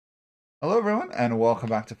Hello everyone, and welcome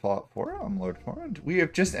back to Fallout 4. I'm Lord Forwind. We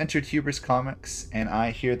have just entered Hubris Comics, and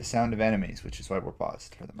I hear the sound of enemies, which is why we're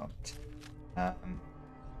paused for the moment.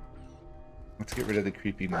 Let's get rid of the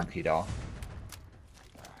creepy monkey doll.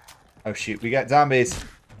 Oh shoot, we got zombies!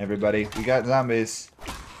 Everybody, we got zombies.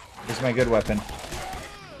 Here's my good weapon.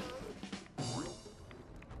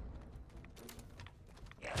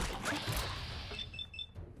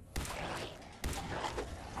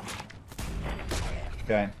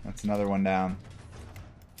 Okay, that's another one down.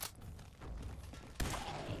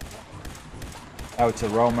 Oh, it's a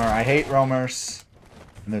roamer. I hate roamers.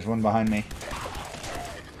 And there's one behind me.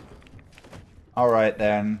 Alright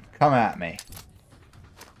then, come at me.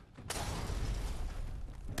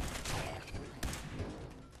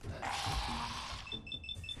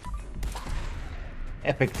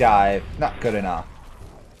 Epic dive. Not good enough.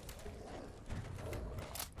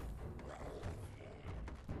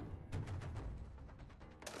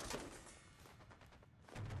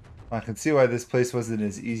 I can see why this place wasn't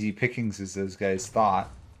as easy pickings as those guys thought.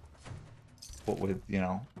 What with, you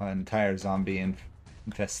know, an entire zombie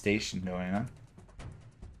infestation going on.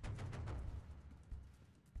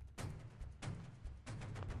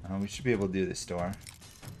 We should be able to do this door.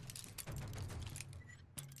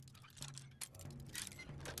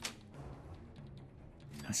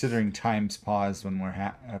 Considering time's paused when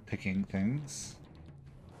we're picking things,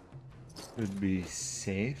 would be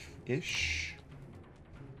safe-ish.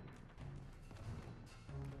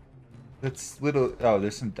 That's little. Oh,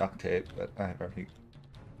 there's some duct tape, but I've already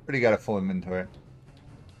got a full inventory.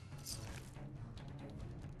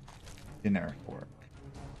 Generic work.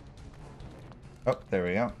 Oh, there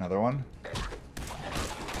we go. Another one.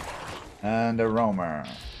 And a roamer.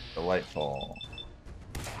 Delightful.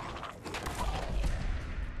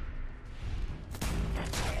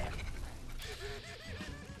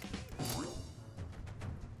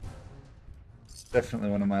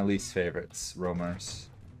 Definitely one of my least favorites, roamers.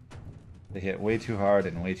 They hit way too hard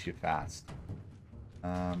and way too fast.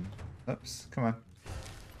 Oops, come on.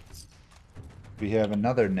 We have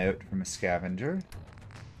another note from a scavenger.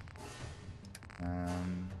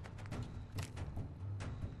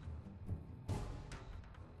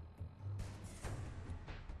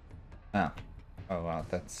 Oh wow,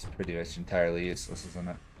 that's pretty much entirely useless, isn't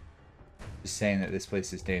it? Just saying that this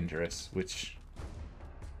place is dangerous, which...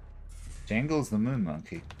 Jangle's the moon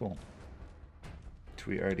monkey, cool. Which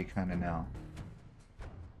we already kind of know.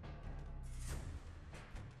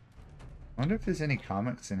 I wonder if there's any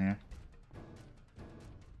comics in here.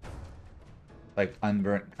 Like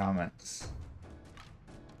unburnt comics.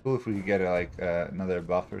 Cool if we could get another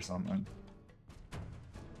buff or something.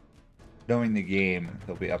 Knowing the game,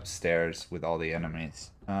 they'll be upstairs with all the enemies.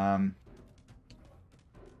 Oh,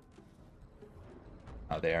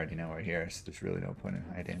 they already know we're here, so there's really no point in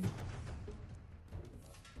hiding.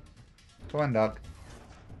 Come on, dog.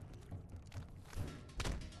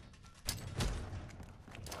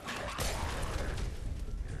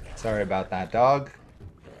 Sorry about that, dog.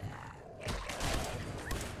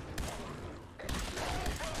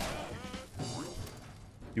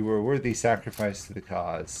 You were a worthy sacrifice to the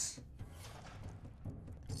cause.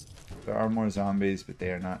 There are more zombies, but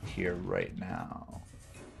they are not here right now.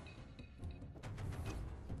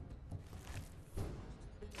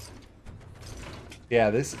 Yeah,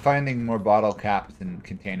 this finding more bottle caps and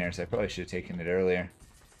containers. I probably should have taken it earlier.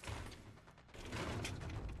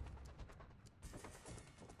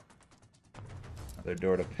 Another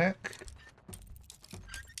door to pick.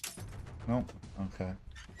 Nope. Okay.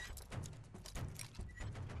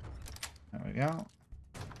 There we go.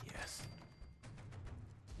 Yes.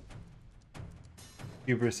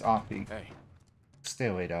 Hubris offie. Hey. Stay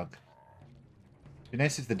away, dog. It'd be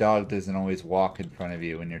nice if the dog doesn't always walk in front of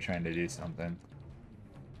you when you're trying to do something.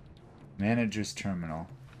 Manager's terminal.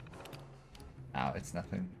 Oh, it's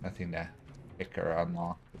nothing to pick or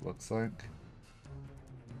unlock, it looks like.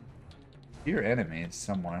 Your enemies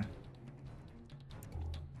somewhere.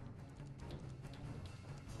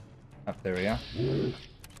 Up there we go.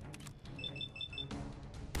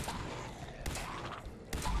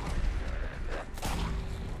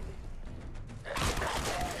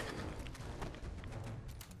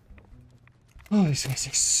 Oh, these guys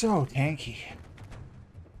are so tanky.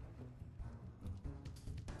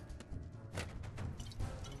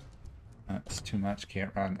 That's too much,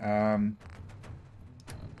 can't run.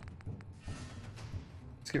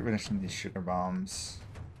 Let's get rid of some of these sugar bombs.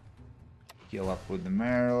 Heal up with the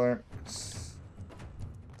Mirrorlurks.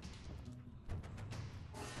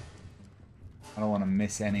 I don't want to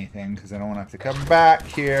miss anything because I don't want to have to come back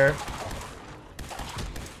here.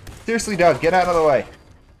 Seriously, dog, get out of the way.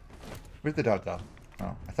 Where'd the dog go?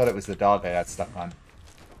 Oh, I thought it was the dog I got stuck on.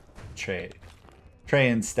 Trey. Trey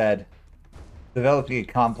instead. Developing a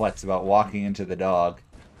complex about walking into the dog.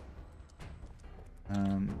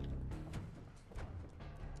 Okay.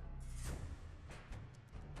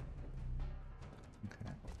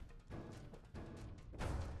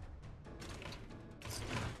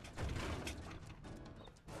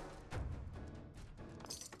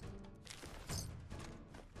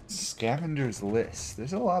 Scavenger's list.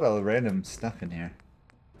 There's a lot of random stuff in here.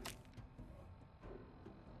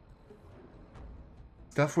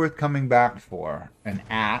 Stuff worth coming back for. An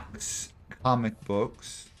axe, comic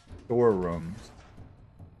books, storerooms.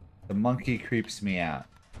 The monkey creeps me out.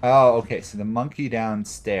 Oh, okay, so the monkey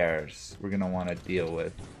downstairs we're gonna want to deal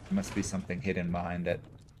with. There must be something hidden behind it.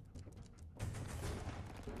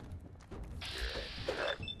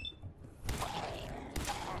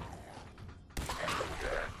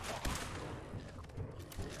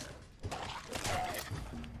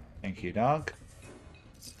 Thank you, dog.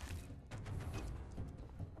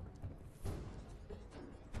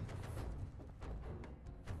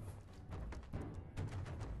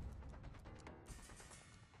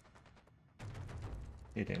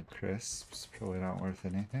 Potato crisps, probably not worth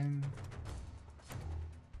anything.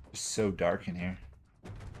 It's so dark in here.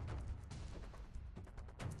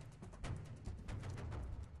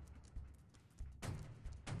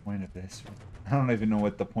 Point of this room. I don't even know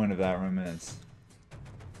what the point of that room is.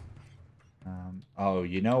 Oh,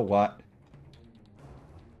 you know what?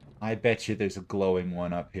 I bet you there's a glowing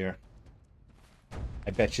one up here.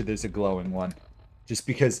 I bet you there's a glowing one. Just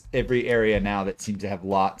because every area now that seems to have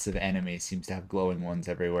lots of enemies seems to have glowing ones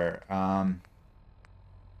everywhere.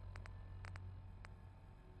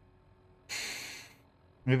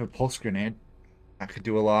 We have a pulse grenade. That could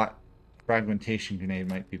do a lot. Fragmentation grenade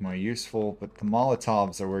might be more useful, but the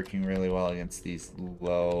Molotovs are working really well against these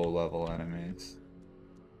low-level enemies.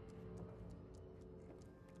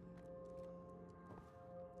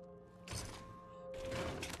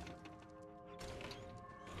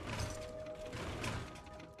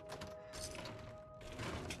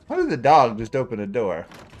 How did the dog just open a door?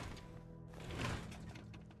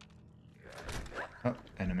 Oh,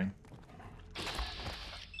 enemy.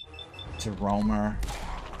 It's a roamer.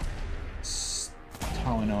 So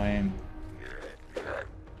annoying.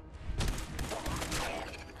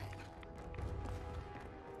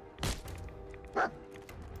 Okay,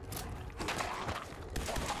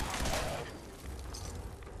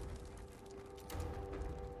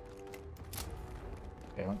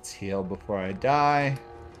 let's heal before I die.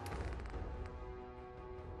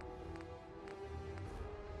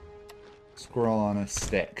 Squirrel on a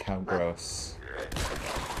stick. How gross.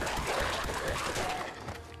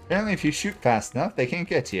 Apparently if you shoot fast enough, they can't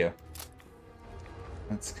get to you.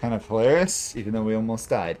 That's kind of hilarious, even though we almost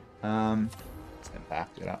died. Let's get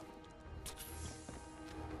backed it up.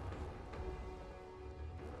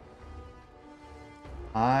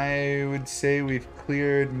 I would say we've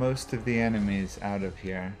cleared most of the enemies out of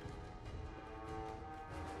here.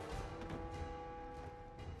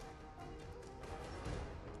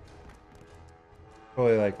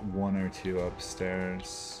 Probably like one or two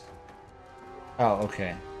upstairs. Oh,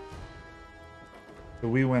 okay. So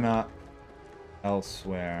we went up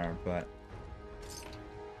elsewhere, but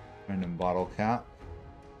random bottle cap.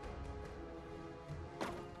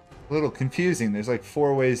 A little confusing. There's like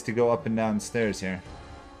 4 ways to go up and down stairs here.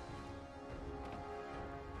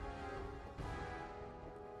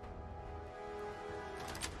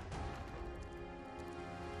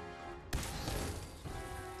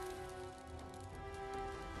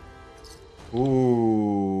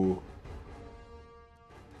 Ooh.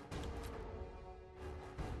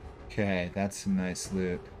 Okay, that's some nice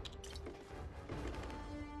loot.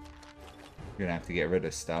 You're gonna have to get rid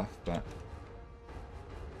of stuff, but...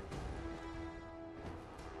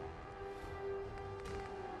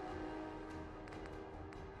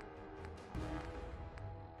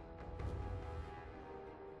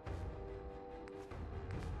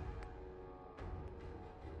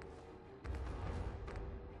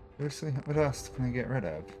 Seriously, what else can I get rid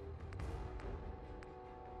of?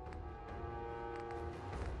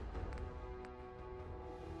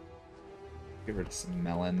 Get rid of some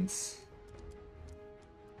melons.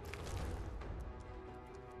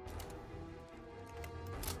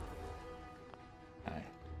 I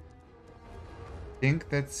think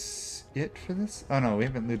that's it for this. Oh no, we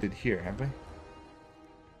haven't looted here, have we?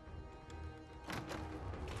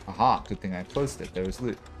 Aha, good thing I closed it. There was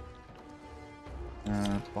loot.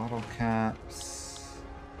 Bottle caps.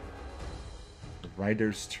 The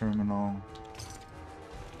writer's terminal.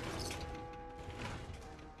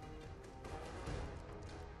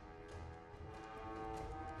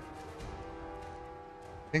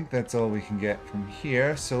 think that's all we can get from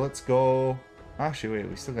here, so let's go... Actually, wait,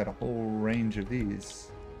 we still got a whole range of these.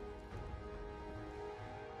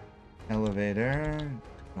 Elevator.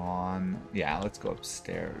 On. Yeah, let's go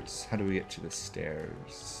upstairs. How do we get to the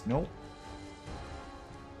stairs? Nope.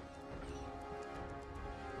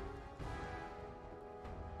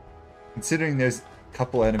 Considering there's a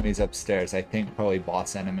couple enemies upstairs, I think probably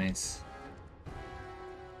boss enemies.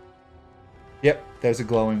 Yep, there's a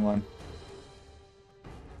glowing one.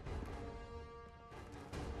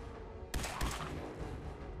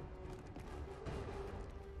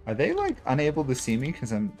 Are they, like, unable to see me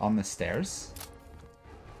because I'm on the stairs?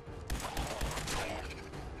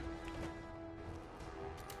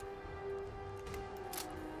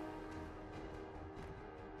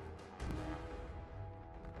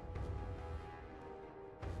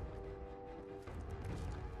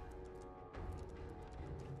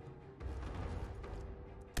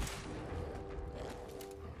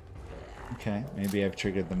 Okay, maybe I've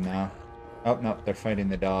triggered them now. Oh, no, they're fighting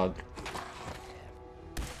the dog.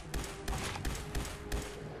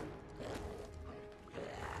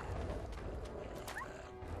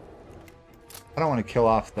 I don't want to kill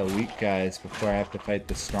off the weak guys before I have to fight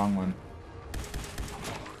the strong one.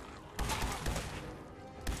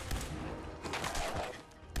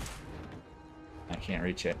 I can't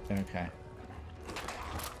reach it. Okay.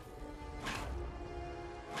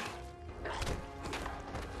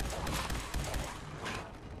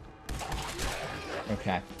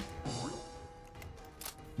 Okay.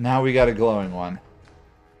 Now we got a glowing one.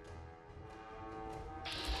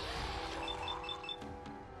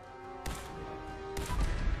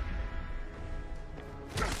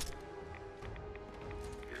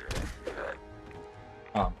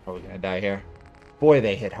 Oh, I'm probably gonna die here. Boy,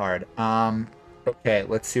 they hit hard. Okay,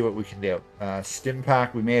 let's see what we can do. Stim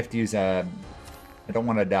pack, we may have to use a... I don't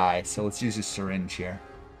want to die, so let's use a syringe here.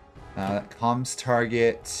 Comms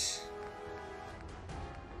target...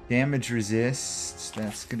 Damage resist,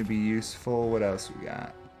 that's going to be useful. What else we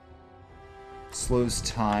got? Slows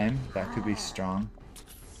time, that could be strong.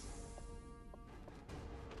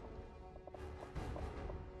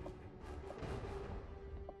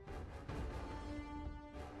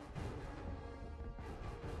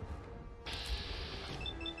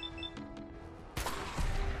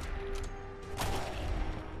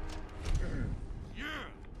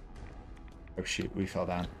 Oh shoot, we fell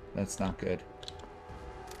down. That's not good.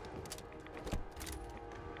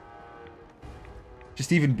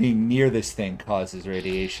 Just even being near this thing causes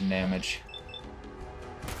radiation damage.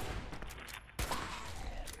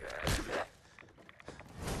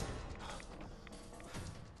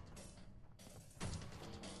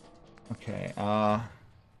 Okay,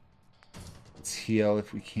 let's heal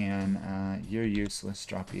if we can. You're useless,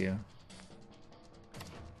 drop you.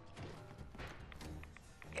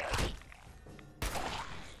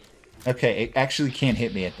 Okay, it actually can't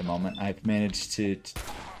hit me at the moment. I've managed to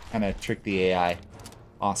kind of trick the AI.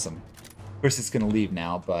 Awesome. Of course, it's going to leave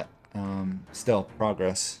now, but still,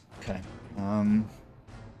 progress. Okay.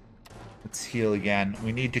 Let's heal again.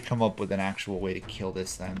 We need to come up with an actual way to kill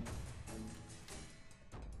this thing.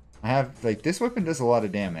 I have, like, this weapon does a lot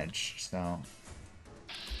of damage, so...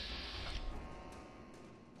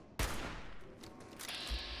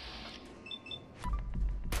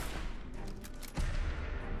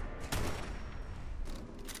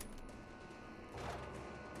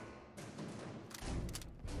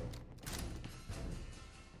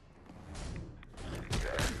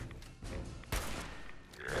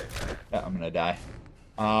 I'm gonna die.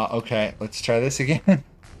 Okay, let's try this again.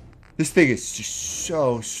 This thing is just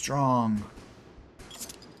so strong.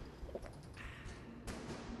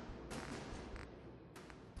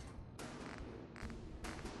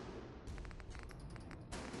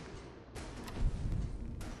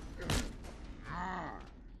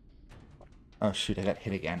 Oh shoot, I got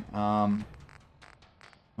hit again.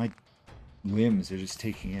 My limbs are just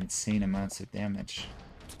taking insane amounts of damage.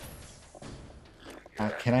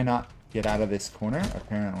 Can I not get out of this corner?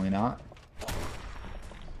 Apparently not.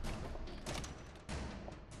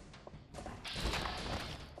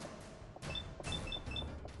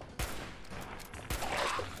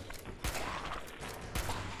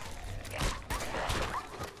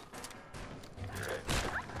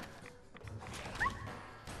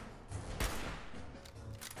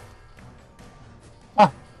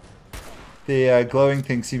 Ah! The glowing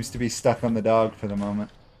thing seems to be stuck on the dog for the moment.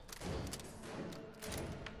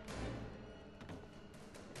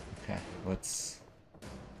 Let's...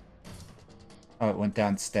 Oh, it went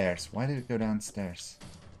downstairs. Why did it go downstairs?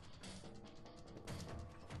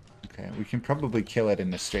 Okay, we can probably kill it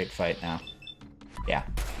in a straight fight now. Yeah.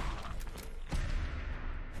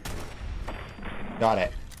 Got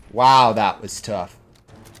it. Wow, that was tough.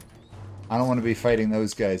 I don't want to be fighting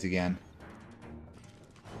those guys again.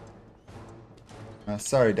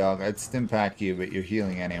 Sorry, dog. I'd stim pack you, but you're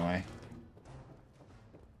healing anyway.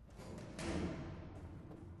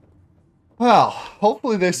 Well,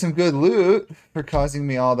 hopefully there's some good loot for causing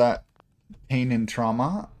me all that pain and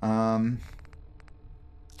trauma.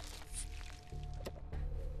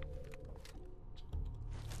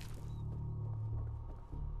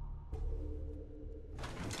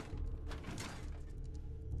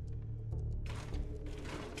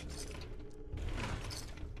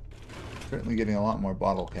 Certainly getting a lot more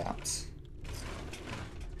bottle caps.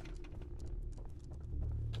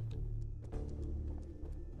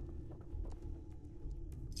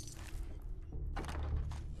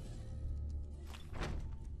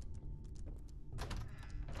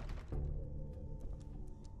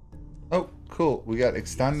 Oh, cool. We got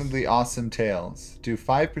extendedly awesome tails. Do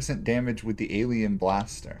 5% damage with the alien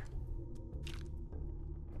blaster.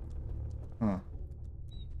 Huh.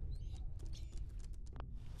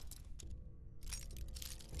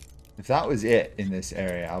 If that was it in this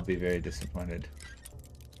area, I'll be very disappointed.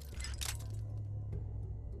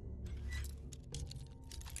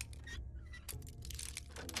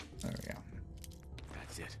 There we go.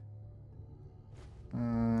 That's it.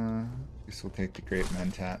 Guess we'll take the great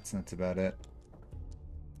mentats, that's about it.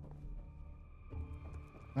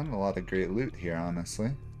 Not a lot of great loot here, honestly.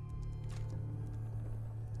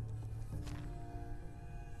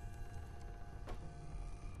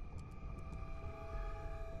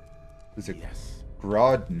 There's a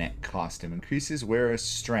Grodnik costume. Increases wearer's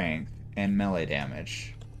strength and melee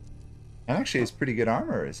damage. And actually has pretty good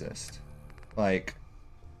armor resist. Like...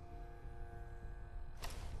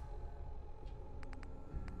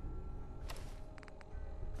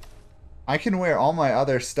 I can wear all my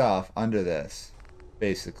other stuff under this,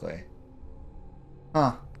 basically.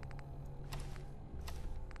 Huh.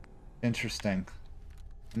 Interesting.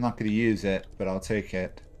 I'm not going to use it, but I'll take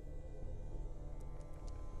it.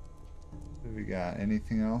 What do we got?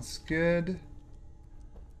 Anything else good?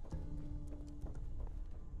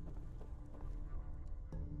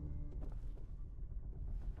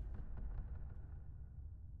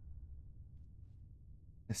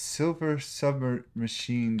 A silver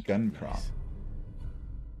submachine gun prop.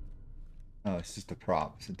 Oh, it's just a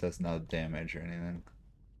prop, so it does no damage or anything.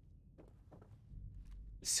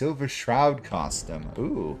 Silver shroud costume.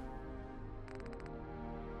 Ooh.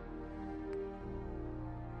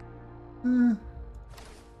 I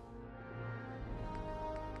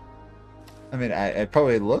mean, I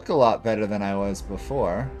probably look a lot better than I was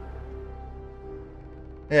before.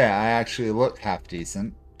 Yeah, I actually look half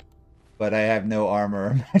decent. But I have no armor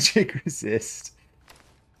or magic resist.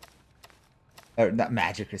 Or not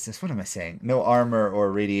magic resist, what am I saying? No armor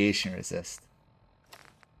or radiation resist.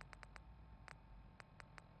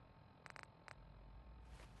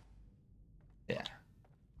 Yeah.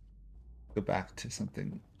 Go back to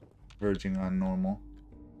something verging on normal.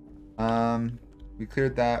 We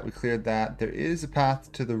cleared that, we cleared that. There is a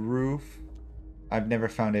path to the roof. I've never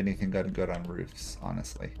found anything good on roofs,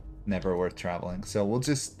 honestly. Never worth traveling. So we'll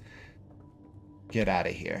just get out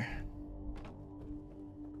of here.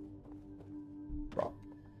 Drop.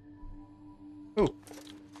 Oh.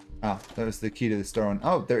 Oh, that was the key to the store one.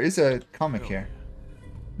 Oh, there is a comic here.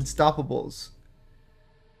 Unstoppables.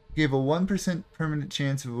 Gave a 1% permanent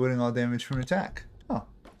chance of avoiding all damage from an attack. Oh.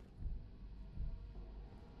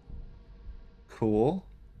 Cool.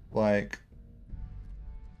 Like...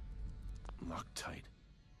 Locked tight.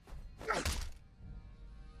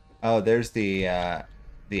 Oh, there's the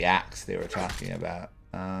axe they were talking about.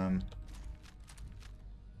 I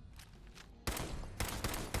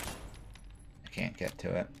can't get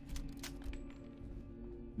to it.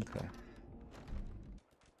 Okay.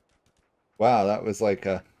 Wow, that was like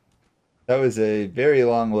a... That was a very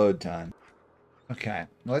long load time. Okay,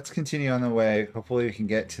 let's continue on the way. Hopefully we can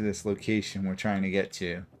get to this location we're trying to get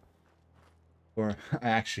to. Or I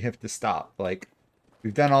actually have to stop. Like,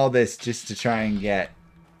 we've done all this just to try and get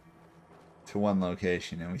to one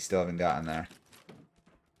location, and we still haven't gotten there.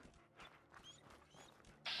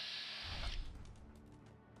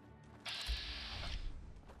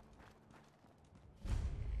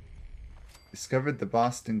 Discovered the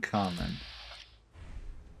Boston Common.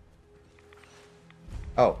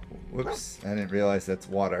 Oh, whoops. I didn't realize that's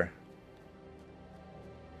water.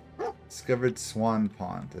 Discovered Swan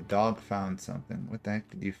Pond. The dog found something. What the heck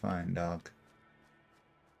did you find, dog?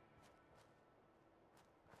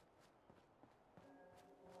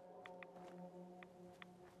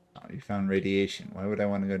 Oh, you found radiation. Why would I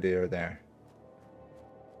want to go there?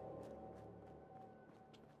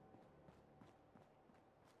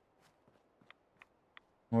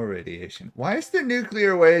 More radiation. Why is there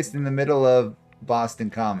nuclear waste in the middle of Boston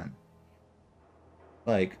Common?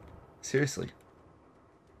 Like, seriously.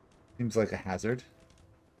 Seems like a hazard.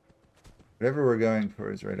 Whatever we're going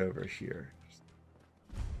for is right over here.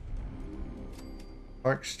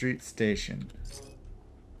 Park Street Station. See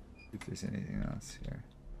if there's anything else here.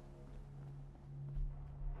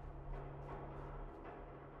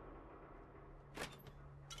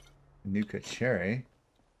 Nuka Cherry.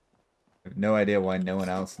 I have no idea why no one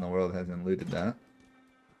else in the world hasn't looted that.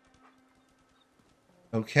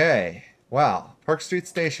 Okay. Wow. Park Street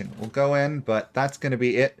Station. We'll go in, but that's going to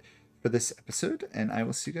be it for this episode, and I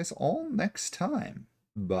will see you guys all next time.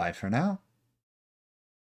 Bye for now.